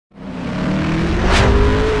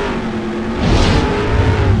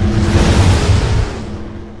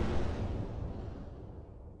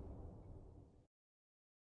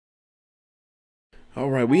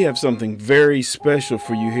Alright, we have something very special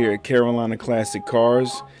for you here at Carolina Classic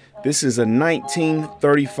Cars. This is a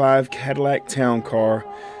 1935 Cadillac town car,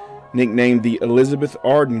 nicknamed the Elizabeth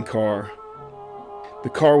Arden car. The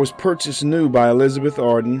car was purchased new by Elizabeth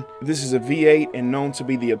Arden. This is a V8 and known to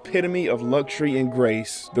be the epitome of luxury and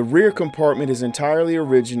grace. The rear compartment is entirely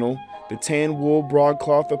original. The tan wool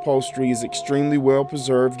broadcloth upholstery is extremely well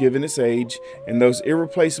preserved given its age, and those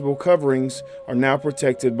irreplaceable coverings are now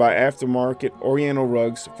protected by aftermarket oriental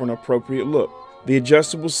rugs for an appropriate look. The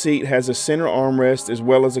adjustable seat has a center armrest as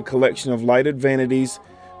well as a collection of lighted vanities,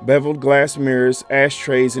 beveled glass mirrors,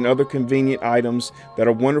 ashtrays, and other convenient items that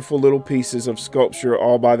are wonderful little pieces of sculpture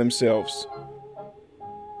all by themselves.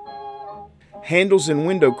 Handles and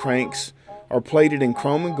window cranks are plated in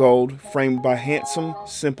chrome and gold, framed by handsome,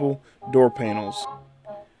 simple door panels.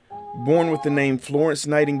 Born with the name Florence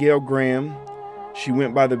Nightingale Graham, she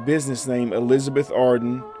went by the business name Elizabeth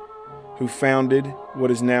Arden, who founded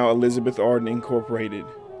what is now Elizabeth Arden Incorporated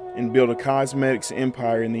and built a cosmetics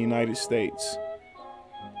empire in the United States.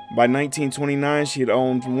 By 1929, she had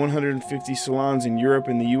owned 150 salons in Europe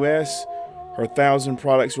and the US. Her 1,000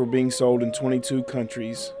 products were being sold in 22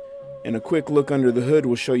 countries. And a quick look under the hood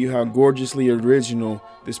will show you how gorgeously original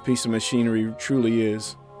this piece of machinery truly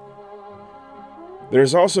is. There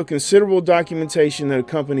is also considerable documentation that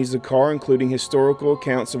accompanies the car, including historical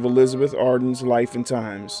accounts of Elizabeth Arden's life and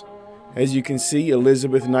times. As you can see,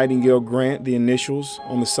 Elizabeth Nightingale Grant, the initials,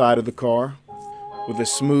 on the side of the car, with a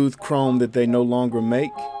smooth chrome that they no longer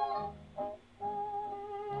make,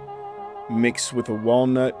 mixed with a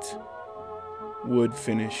walnut wood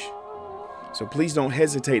finish. So please don't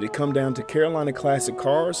hesitate to come down to Carolina Classic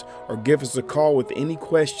Cars or give us a call with any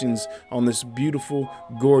questions on this beautiful,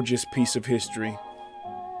 gorgeous piece of history.